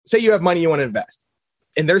say you have money you want to invest,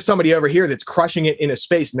 and there's somebody over here that's crushing it in a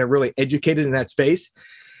space and they're really educated in that space.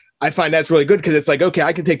 I find that's really good because it's like, okay,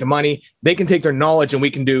 I can take the money, they can take their knowledge, and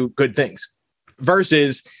we can do good things.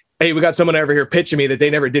 Versus, hey, we got someone over here pitching me that they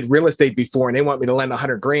never did real estate before and they want me to lend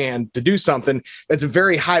 $100,000 to do something that's a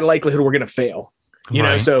very high likelihood we're going to fail. You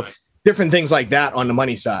know, so different things like that on the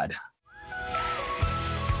money side.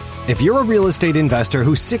 If you're a real estate investor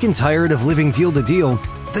who's sick and tired of living deal to deal,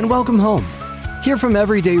 then welcome home. Hear from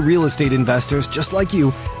everyday real estate investors just like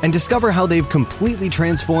you and discover how they've completely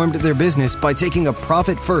transformed their business by taking a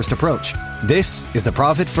profit-first approach. This is the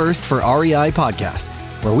Profit First for REI podcast,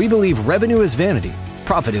 where we believe revenue is vanity,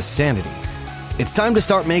 profit is sanity. It's time to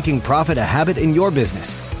start making profit a habit in your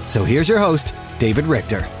business. So here's your host, David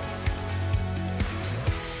Richter.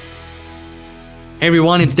 Hey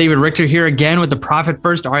everyone, it's David Richter here again with the Profit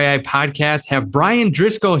First REI podcast. Have Bryan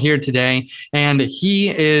Driscoll here today, and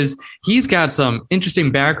he's got some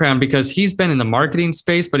interesting background because he's been in the marketing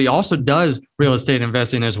space, but he also does real estate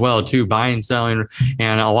investing as well too, buying, selling,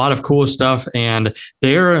 and a lot of cool stuff. And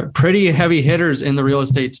they're pretty heavy hitters in the real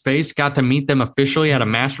estate space. Got to meet them officially at a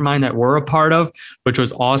mastermind that we're a part of, which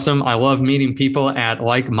was awesome. I love meeting people at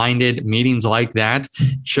like-minded meetings like that.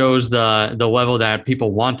 Shows the level that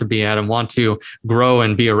people want to be at and want to grow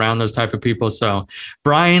and be around those type of people. So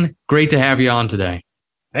Bryan, great to have you on today.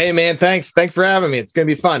 Hey man, thanks for having me. It's going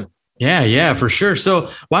to be fun. Yeah, for sure. So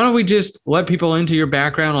why don't we just let people into your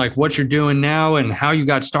background, like what you're doing now and how you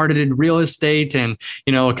got started in real estate, and,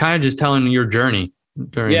 you know, kind of just telling your journey.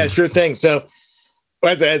 Yeah, sure thing. So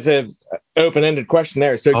that's an open-ended question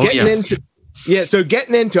there. So getting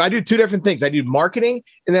into, I do two different things. I do marketing,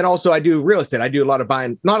 and then also I do real estate. I do a lot of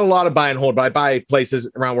buying, not a lot of buy and hold, but I buy places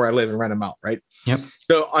around where I live and rent them out. Right. Yep.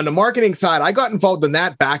 So on the marketing side, I got involved in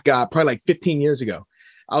that back probably like 15 years ago.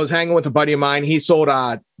 I was hanging with a buddy of mine. He sold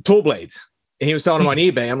tool blades and he was selling them on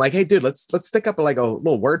eBay. I'm like, hey dude, let's stick up like a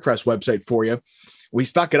little WordPress website for you. We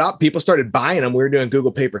stuck it up. People started buying them. We were doing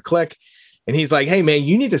Google pay-per-click. And he's like, hey man,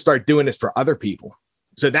 you need to start doing this for other people.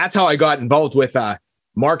 So that's how I got involved with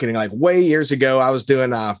marketing. Like way years ago, I was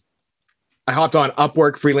doing, I hopped on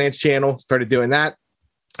Upwork freelance channel, started doing that.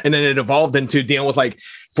 And then it evolved into dealing with like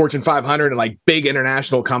Fortune 500 and like big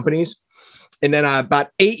international companies. And then about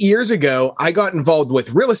 8 years ago, I got involved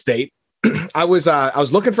with real estate. I was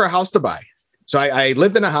looking for a house to buy. So I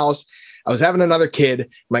lived in a house. I was having another kid. I'm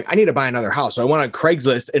like, I need to buy another house. So I went on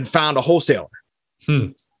Craigslist and found a wholesaler.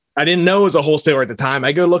 I didn't know it was a wholesaler at the time.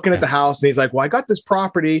 I go looking at the house and he's like, well, I got this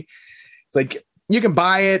property. It's like, you can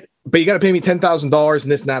buy it, but you got to pay me $10,000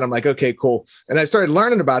 and this and that. I'm like, okay, cool. And I started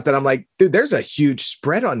learning about that. I'm like, dude, there's a huge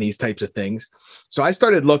spread on these types of things. So I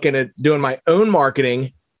started looking at doing my own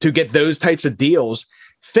marketing to get those types of deals,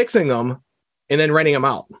 fixing them, and then renting them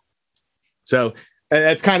out. So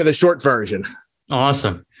that's kind of the short version.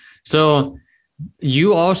 Awesome. So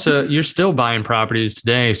you're still buying properties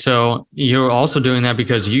today. So you're also doing that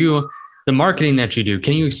because the marketing that you do,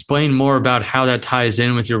 can you explain more about how that ties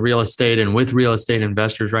in with your real estate and with real estate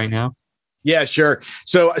investors right now? Yeah, sure.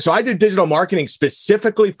 So I do digital marketing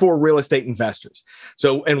specifically for real estate investors.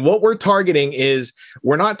 So, and what we're targeting is,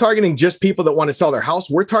 we're not targeting just people that want to sell their house.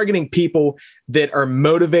 We're targeting people that are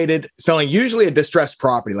motivated selling usually a distressed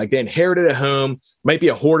property, like they inherited a home, might be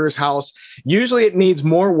a hoarder's house. Usually it needs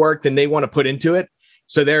more work than they want to put into it.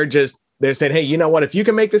 So they're saying, hey, you know what? If you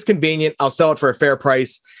can make this convenient, I'll sell it for a fair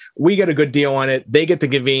price. We get a good deal on it. They get the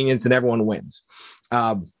convenience and everyone wins.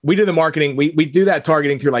 We do the marketing. We do that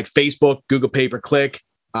targeting through like Facebook, Google pay-per-click,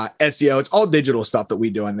 SEO. It's all digital stuff that we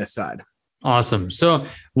do on this side. Awesome. So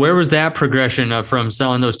where was that progression from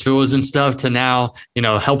selling those tools and stuff to now,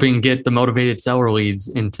 helping get the motivated seller leads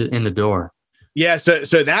in the door? Yeah.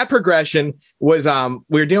 So that progression was,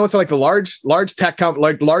 we were dealing with like the large tech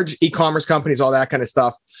large e-commerce companies, all that kind of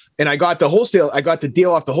stuff. And I got the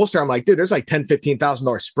deal off the wholesaler. I'm like, dude, there's like $10,000,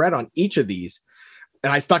 $15,000 spread on each of these.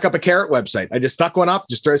 And I stuck up a carrot website. I just stuck one up,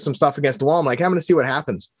 just throw some stuff against the wall. I'm like, I'm going to see what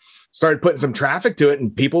happens. Started putting some traffic to it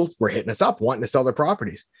and people were hitting us up wanting to sell their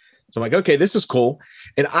properties. So I'm like, okay, this is cool.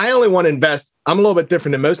 And I only want to invest. I'm a little bit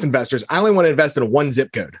different than most investors. I only want to invest in one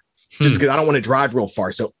zip code just because I don't want to drive real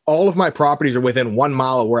far. So all of my properties are within 1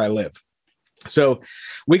 mile of where I live. So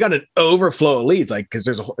we got an overflow of leads, like, because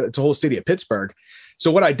it's a whole city of Pittsburgh. So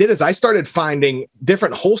what I did is I started finding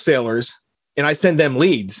different wholesalers and I send them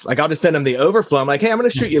leads. Like I'll just send them the overflow. I'm like, hey, I'm going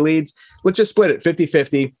to shoot you leads. Let's just split it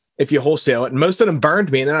 50-50 if you wholesale it. And most of them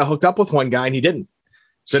burned me. And then I hooked up with one guy and he didn't.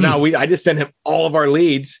 So now I just send him all of our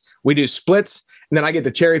leads. We do splits and then I get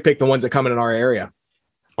to cherry pick the ones that come in our area.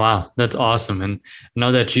 Wow, that's awesome. And I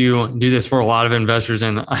know that you do this for a lot of investors,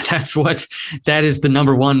 and that is the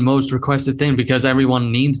number one most requested thing, because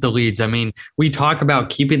everyone needs the leads. I mean, we talk about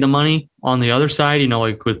keeping the money on the other side,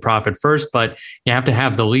 like with Profit First, but you have to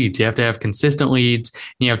have the leads. You have to have consistent leads,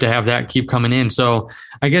 and you have to have that keep coming in. So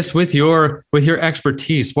I guess with your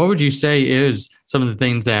expertise, what would you say is some of the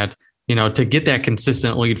things that, to get that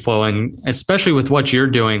consistent lead flow? And especially with what you're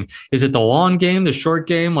doing, is it the long game, the short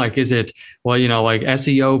game? Like, is it, like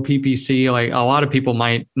SEO, PPC? Like, a lot of people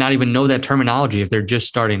might not even know that terminology if they're just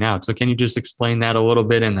starting out. So can you just explain that a little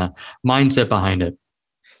bit and the mindset behind it?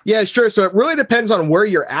 Yeah, sure. So it really depends on where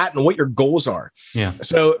you're at and what your goals are. Yeah.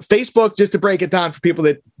 So Facebook, just to break it down for people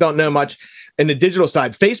that don't know much, in the digital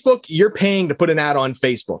side, Facebook, you're paying to put an ad on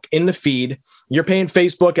Facebook in the feed. You're paying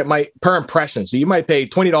Facebook per impression. So you might pay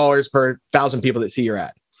 $20 per 1,000 people that see your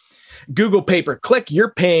ad. Google pay-per-click,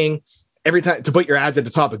 you're paying every time to put your ads at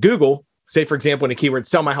the top of Google. Say, for example, in a keyword,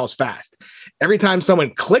 sell my house fast. Every time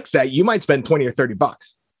someone clicks that, you might spend 20 or 30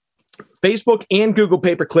 bucks. Facebook and Google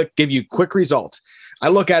pay-per-click give you quick results. I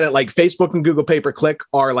look at it like Facebook and Google pay-per-click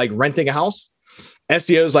are like renting a house.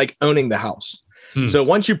 SEO is like owning the house. So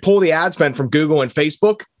once you pull the ad spend from Google and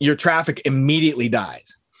Facebook, your traffic immediately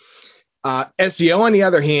dies. SEO, on the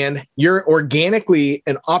other hand, you're organically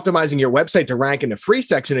and optimizing your website to rank in the free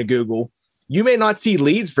section of Google. You may not see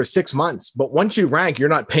leads for 6 months, but once you rank, you're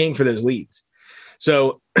not paying for those leads.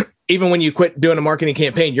 So even when you quit doing a marketing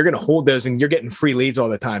campaign, you're going to hold those and you're getting free leads all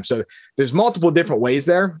the time. So there's multiple different ways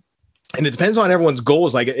there. And it depends on everyone's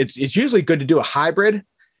goals. Like it's usually good to do a hybrid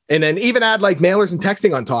and then even add like mailers and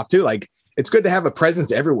texting on top too. Like it's good to have a presence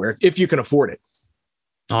everywhere if you can afford it.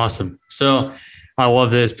 Awesome. So I love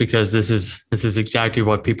this because this is exactly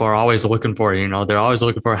what people are always looking for. They're always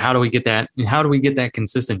looking for, how do we get that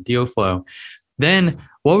consistent deal flow? Then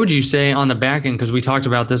what would you say on the back end? Because we talked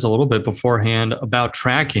about this a little bit beforehand about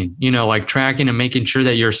tracking, like tracking and making sure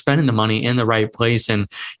that you're spending the money in the right place. And,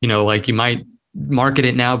 like you might market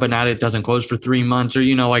it now, but not it doesn't close for 3 months, or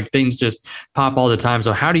like things just pop all the time.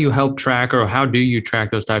 So how do you help track, or how do you track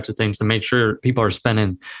those types of things to make sure people are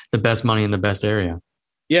spending the best money in the best area?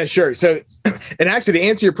 Yeah, sure. So, and actually to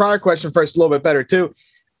answer your prior question first a little bit better too,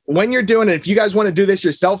 when you're doing it, if you guys want to do this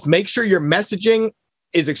yourself, make sure your messaging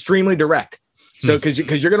is extremely direct. So, because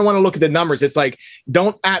you're going to want to look at the numbers. It's like,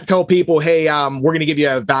 don't tell people, hey, we're going to give you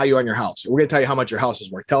a value on your house. We're going to tell you how much your house is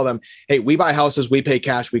worth. Tell them, hey, we buy houses, we pay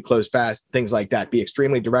cash, we close fast, things like that. Be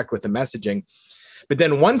extremely direct with the messaging. But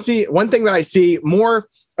then one thing that I see more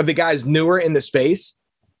of the guys newer in the space,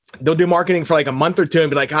 they'll do marketing for like a month or two and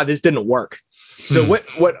be like, this didn't work. So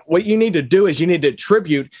what you need to do is you need to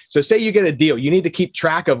attribute. So say you get a deal, you need to keep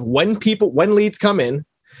track of when leads come in,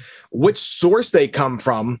 which source they come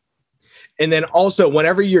from. And then also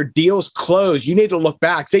whenever your deals close, you need to look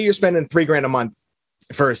back. Say you're spending $3,000 a month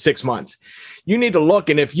for 6 months. You need to look.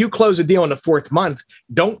 And if you close a deal in the 4th month,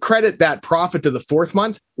 don't credit that profit to the 4th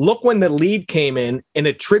month. Look when the lead came in and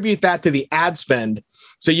attribute that to the ad spend.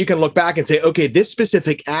 So you can look back and say, okay, this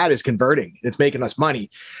specific ad is converting. It's making us money,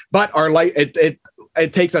 but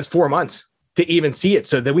it takes us 4 months to even see it.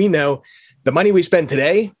 So that we know the money we spend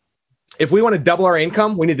today, if we want to double our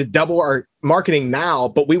income, we need to double our marketing now,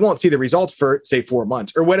 but we won't see the results for say 4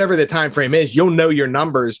 months or whatever the time frame is. You'll know your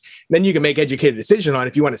numbers. Then you can make educated decision on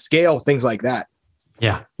if you want to scale things like that.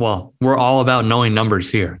 Yeah. Well, we're all about knowing numbers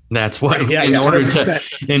here. That's what, right,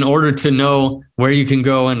 in order to know where you can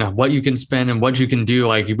go and what you can spend and what you can do,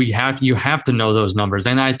 like you have to know those numbers.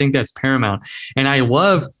 And I think that's paramount. And I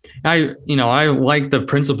like the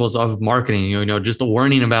principles of marketing, just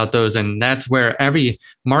learning about those. And that's where every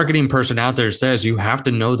marketing person out there says you have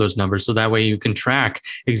to know those numbers. So that way you can track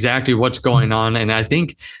exactly what's going on. And I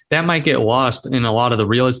think that might get lost in a lot of the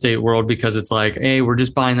real estate world because it's like, hey, we're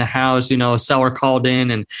just buying the house, a seller called in.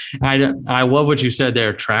 And I love what you said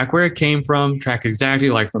there. Track where it came from, track exactly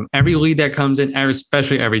like from every lead that comes in,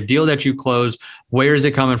 especially every deal that you close, where is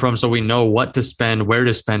it coming from? So we know what to spend, where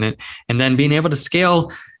to spend it, and then being able to scale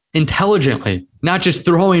intelligently, not just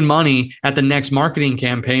throwing money at the next marketing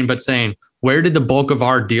campaign, but saying, where did the bulk of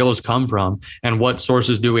our deals come from? And what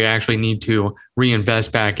sources do we actually need to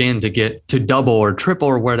reinvest back in to get to double or triple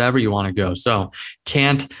or whatever you want to go? So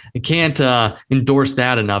can't endorse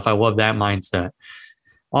that enough. I love that mindset.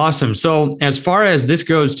 Awesome. So as far as this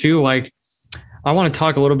goes too, like I want to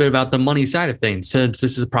talk a little bit about the money side of things since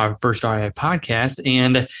this is a Profit First REI podcast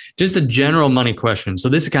and just a general money question. So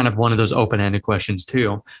this is kind of one of those open-ended questions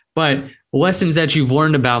too, but lessons that you've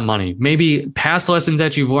learned about money, maybe past lessons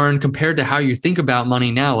that you've learned compared to how you think about money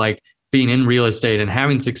now, like being in real estate and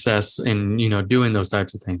having success in, doing those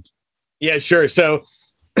types of things. Yeah, sure. So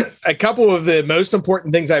a couple of the most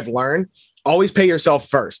important things I've learned always pay yourself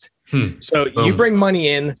first. So you bring money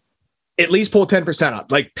in, at least pull 10%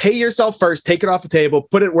 up, like pay yourself first, take it off the table,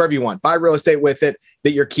 put it wherever you want, buy real estate with it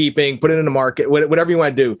that you're keeping, put it in the market, whatever you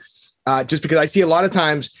want to do. Just because I see a lot of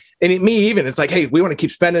times, and me even, it's like, hey, we want to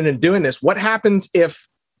keep spending and doing this. What happens if,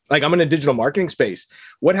 like, I'm in a digital marketing space?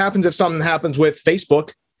 What happens if something happens with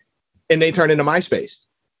Facebook and they turn into MySpace?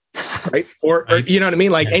 Right. Or you know what I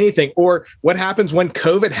mean? Like anything. Or what happens when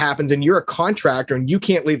COVID happens and you're a contractor and you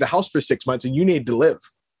can't leave the house for 6 months and you need to live?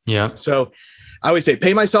 Yeah. So I always say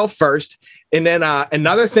pay myself first. And then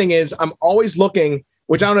another thing is I'm always looking,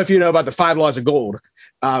 which I don't know if you know about the 5 laws of gold,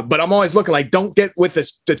 but I'm always looking, like, don't get with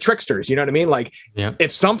the tricksters. You know what I mean? Like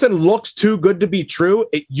if something looks too good to be true,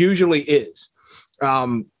 it usually is.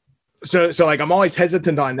 So like I'm always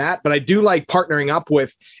hesitant on that, but I do like partnering up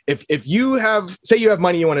with, if you have, say you have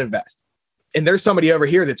money you want to invest and there's somebody over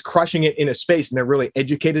here that's crushing it in a space and they're really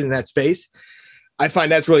educated in that space. I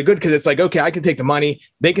find that's really good because it's like, okay, I can take the money,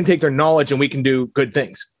 they can take their knowledge and we can do good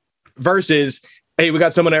things versus, hey, we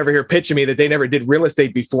got someone over here pitching me that they never did real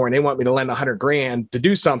estate before and they want me to lend $100,000 to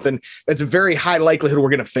do something that's a very high likelihood we're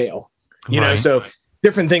going to fail, you know? So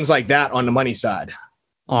different things like that on the money side.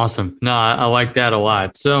 Awesome. No, I like that a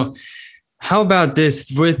lot. So how about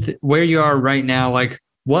this with where you are right now? Like,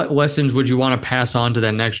 what lessons would you want to pass on to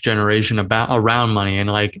that next generation around money? And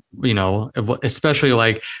like, you know, especially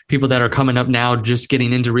like people that are coming up now, just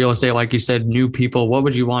getting into real estate, like you said, new people, what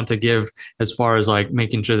would you want to give as far as like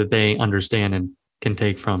making sure that they understand and can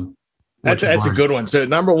take from? That's a good one. So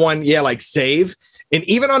number one, like save. And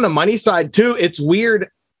even on the money side too, it's weird.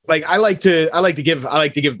 Like I like to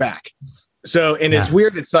give back. So, and it's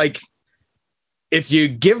weird. It's like, if you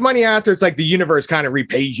give money after, it's like the universe kind of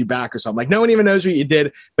repays you back or something. Like no one even knows what you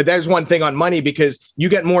did, but there's one thing on money because you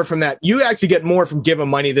get more from that. You actually get more from giving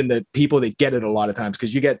money than the people that get it a lot of times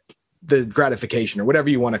because you get the gratification or whatever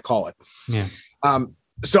you want to call it. Yeah.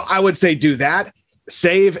 So I would say do that,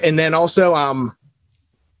 save, and then also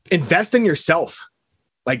invest in yourself.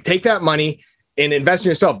 Like take that money and invest in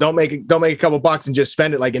yourself. Don't make a couple bucks and just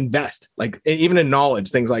spend it. Like invest, like even in knowledge,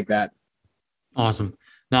 things like that. Awesome.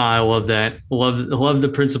 No, I love that. Love the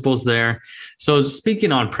principles there. So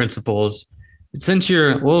speaking on principles, since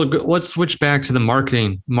let's switch back to the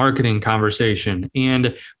marketing conversation.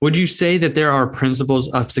 And would you say that there are principles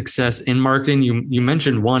of success in marketing? You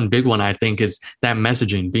mentioned one big one, I think, is that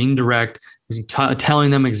messaging, being direct,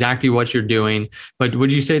 telling them exactly what you're doing. But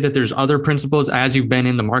would you say that there's other principles as you've been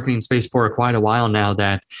in the marketing space for quite a while now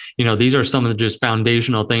that, you know, these are some of the just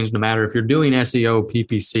foundational things, no matter if you're doing SEO,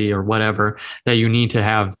 PPC or whatever, that you need to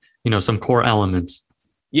have, you know, some core elements?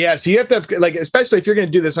 Yeah. So you have to have, like, especially if you're going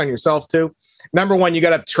to do this on yourself too. Number one, you got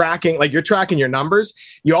to have tracking, like you're tracking your numbers.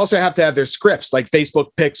 You also have to have their scripts like Facebook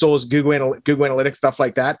pixels, Google Analytics, stuff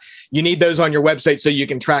like that. You need those on your website so you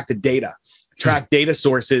can track the data. Track data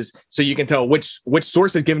sources so you can tell which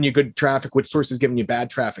source is giving you good traffic, which source is giving you bad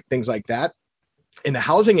traffic, things like that. In the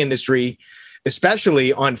housing industry,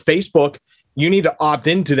 especially on Facebook, you need to opt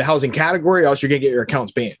into the housing category, or else you're going to get your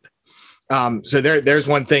accounts banned. So there's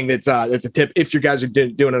one thing that's a tip if you guys are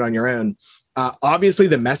doing it on your own. Obviously,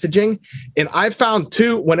 the messaging. And I've found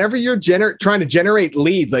too, whenever you're trying to generate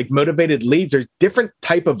leads, like motivated leads, there's different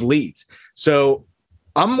type of leads. So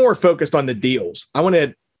I'm more focused on the deals. I want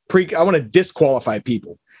to disqualify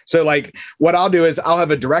people. So like what I'll do is I'll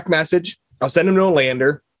have a direct message. I'll send them to a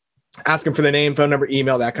lander, ask them for their name, phone number,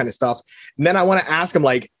 email, that kind of stuff. And then I want to ask them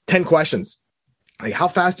like 10 questions. Like, how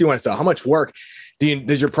fast do you want to sell? How much work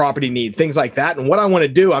does your property need? Things like that. And what I want to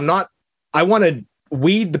do, I want to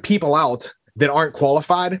weed the people out that aren't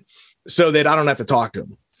qualified so that I don't have to talk to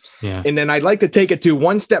them. Yeah. And then I'd like to take it to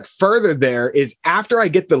one step further there is after I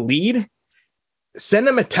get the lead, send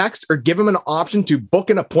them a text or give them an option to book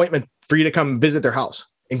an appointment for you to come visit their house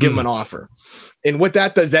and give them an offer. And what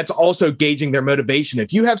that does, that's also gauging their motivation.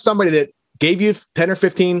 If you have somebody that gave you 10 or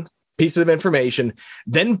 15 pieces of information,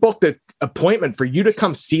 then book the appointment for you to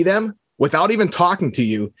come see them without even talking to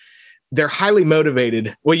you, they're highly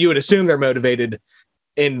motivated. Well, you would assume they're motivated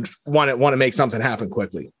and want to make something happen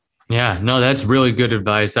quickly. Yeah, no, that's really good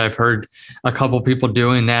advice. I've heard a couple people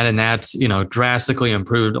doing that, and that's, you know, drastically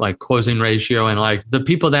improved like closing ratio. And like the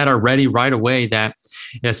people that are ready right away, that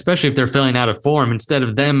especially if they're filling out a form, instead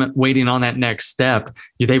of them waiting on that next step,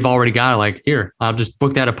 they've already got like, here, I'll just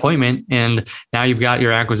book that appointment. And now you've got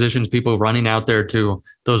your acquisitions people running out there to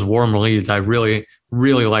those warm leads. I really,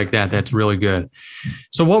 really like that. That's really good.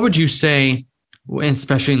 So what would you say,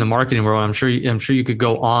 especially in the marketing world, I'm sure you could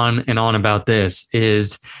go on and on about this,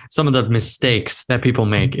 is some of the mistakes that people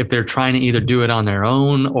make if they're trying to either do it on their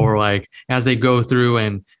own or like as they go through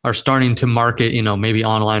and are starting to market, you know, maybe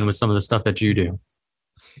online with some of the stuff that you do?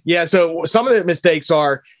 Yeah. So some of the mistakes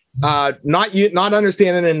are not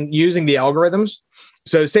understanding and using the algorithms.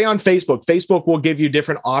 So say on Facebook will give you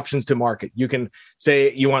different options to market. You can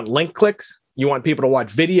say you want link clicks, you want people to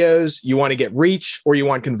watch videos, you want to get reach, or you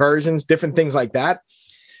want conversions, different things like that.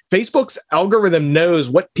 Facebook's algorithm knows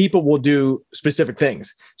what people will do specific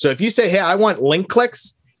things. So if you say, hey, I want link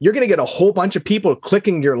clicks, you're going to get a whole bunch of people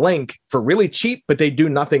clicking your link for really cheap, but they do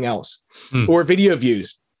nothing else. Or video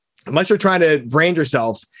views. Unless you're trying to brand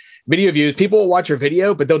yourself, video views, people will watch your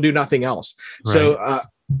video, but they'll do nothing else. Right. So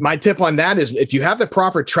my tip on that is if you have the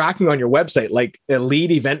proper tracking on your website, like a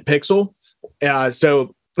lead event pixel.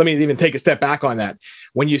 So let me even take a step back on that.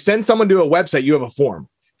 When you send someone to a website, you have a form.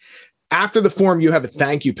 After the form, you have a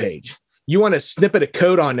thank you page. You want a snippet of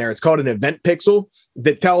code on there. It's called an event pixel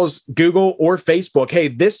that tells Google or Facebook, hey,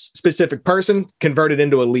 this specific person converted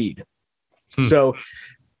into a lead. So,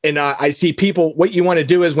 and I see people, what you want to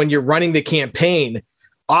do is when you're running the campaign,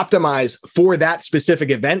 optimize for that specific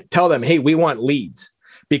event. Tell them, hey, we want leads,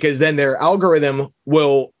 because then their algorithm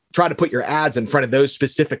will try to put your ads in front of those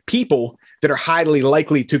specific people that are highly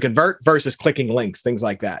likely to convert versus clicking links, things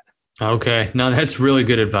like that. Okay. No, that's really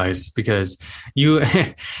good advice, because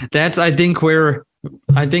that's, I think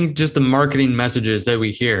just the marketing messages that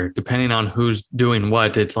we hear, depending on who's doing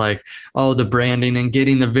what, it's like, oh, the branding and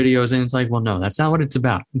getting the videos. And it's like, well, no, that's not what it's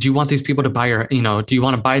about. Do you want these people to buy do you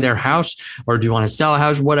want to buy their house, or do you want to sell a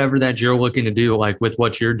house, whatever that you're looking to do, like with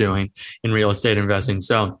what you're doing in real estate investing.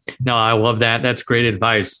 So no, I love that. That's great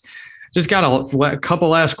advice. Just got a couple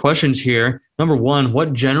last questions here. Number one,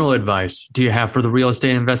 what general advice do you have for the real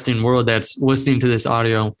estate investing world that's listening to this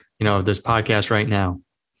audio, this podcast right now?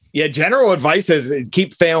 Yeah, general advice is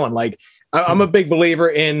keep failing. Like I'm a big believer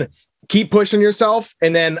in keep pushing yourself.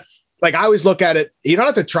 And then like I always look at it, you don't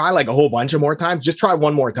have to try like a whole bunch of more times, just try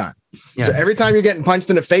one more time. Yeah. So every time you're getting punched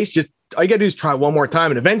in the face, just all you gotta do is try one more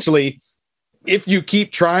time. And eventually, if you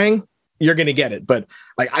keep trying, you're going to get it. But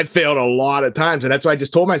like I failed a lot of times. And that's why I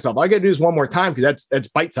just told myself, all I got to do is one more time, because that's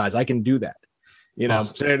bite size. I can do that.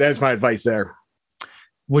 Awesome. So that's my advice there.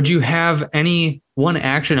 Would you have any one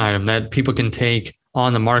action item that people can take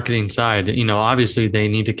on the marketing side? Obviously they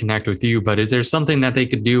need to connect with you, but is there something that they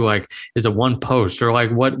could do? Like, is it one post, or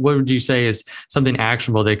like, what would you say is something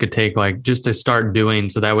actionable they could take, like just to start doing,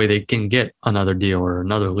 so that way they can get another deal or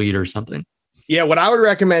another lead or something? Yeah. What I would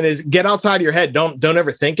recommend is get outside your head. Don't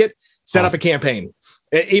ever think it. Set up a campaign,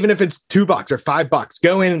 even if it's $2 or $5,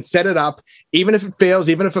 go in and set it up. Even if it fails,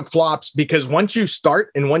 even if it flops, because once you start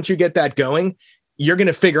and once you get that going, you're going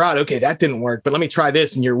to figure out, okay, that didn't work, but let me try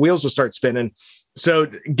this. And your wheels will start spinning. So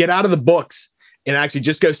get out of the books and actually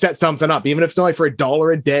just go set something up. Even if it's only for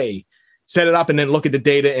 $1 a day, set it up and then look at the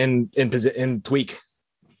data and tweak.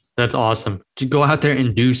 That's awesome. Go out there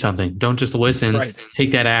and do something. Don't just listen, right.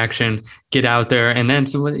 Take that action, get out there. And then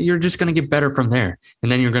so you're just going to get better from there.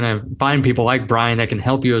 And then you're going to find people like Bryan that can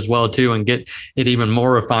help you as well too, and get it even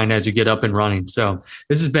more refined as you get up and running. So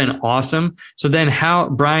this has been awesome. So then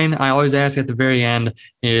Bryan, I always ask at the very end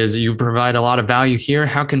is, you provide a lot of value here.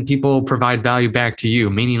 How can people provide value back to you?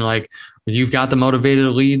 Meaning like, you've got the motivated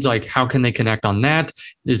leads, like how can they connect on that?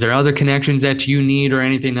 Is there other connections that you need or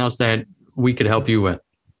anything else that we could help you with?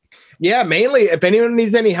 Yeah, mainly if anyone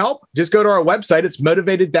needs any help, just go to our website. It's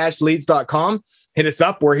motivated-leads.com. Hit us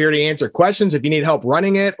up. We're here to answer questions. If you need help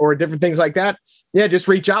running it or different things like that, yeah, just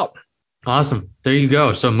reach out. Awesome. There you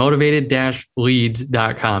go. So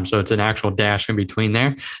motivated-leads.com. So it's an actual dash in between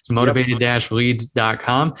there. So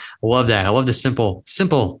motivated-leads.com. I love that. I love the simple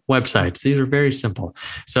websites. These are very simple.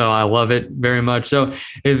 So I love it very much. So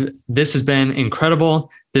this has been incredible.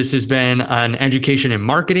 This has been an education in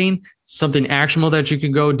marketing, something actionable that you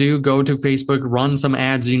can go do. Go to Facebook, run some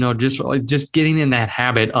ads, just getting in that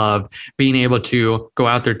habit of being able to go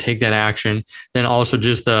out there, take that action. Then also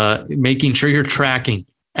just making sure you're tracking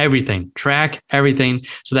track everything.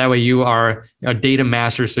 So that way you are a data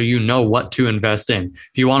master, so you know what to invest in.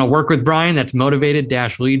 If you want to work with Bryan, that's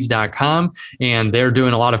motivated-leads.com. And they're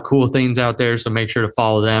doing a lot of cool things out there. So make sure to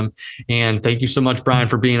follow them. And thank you so much, Bryan,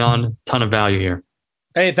 for being on. A ton of value here.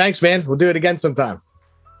 Hey, thanks, man. We'll do it again sometime.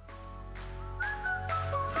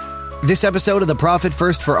 This episode of the Profit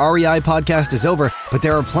First for REI podcast is over, but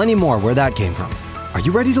there are plenty more where that came from. Are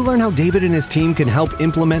you ready to learn how David and his team can help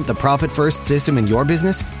implement the Profit First system in your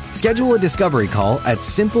business? Schedule a discovery call at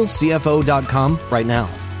simplecfo.com right now.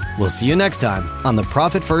 We'll see you next time on the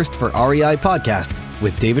Profit First for REI podcast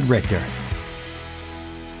with David Richter.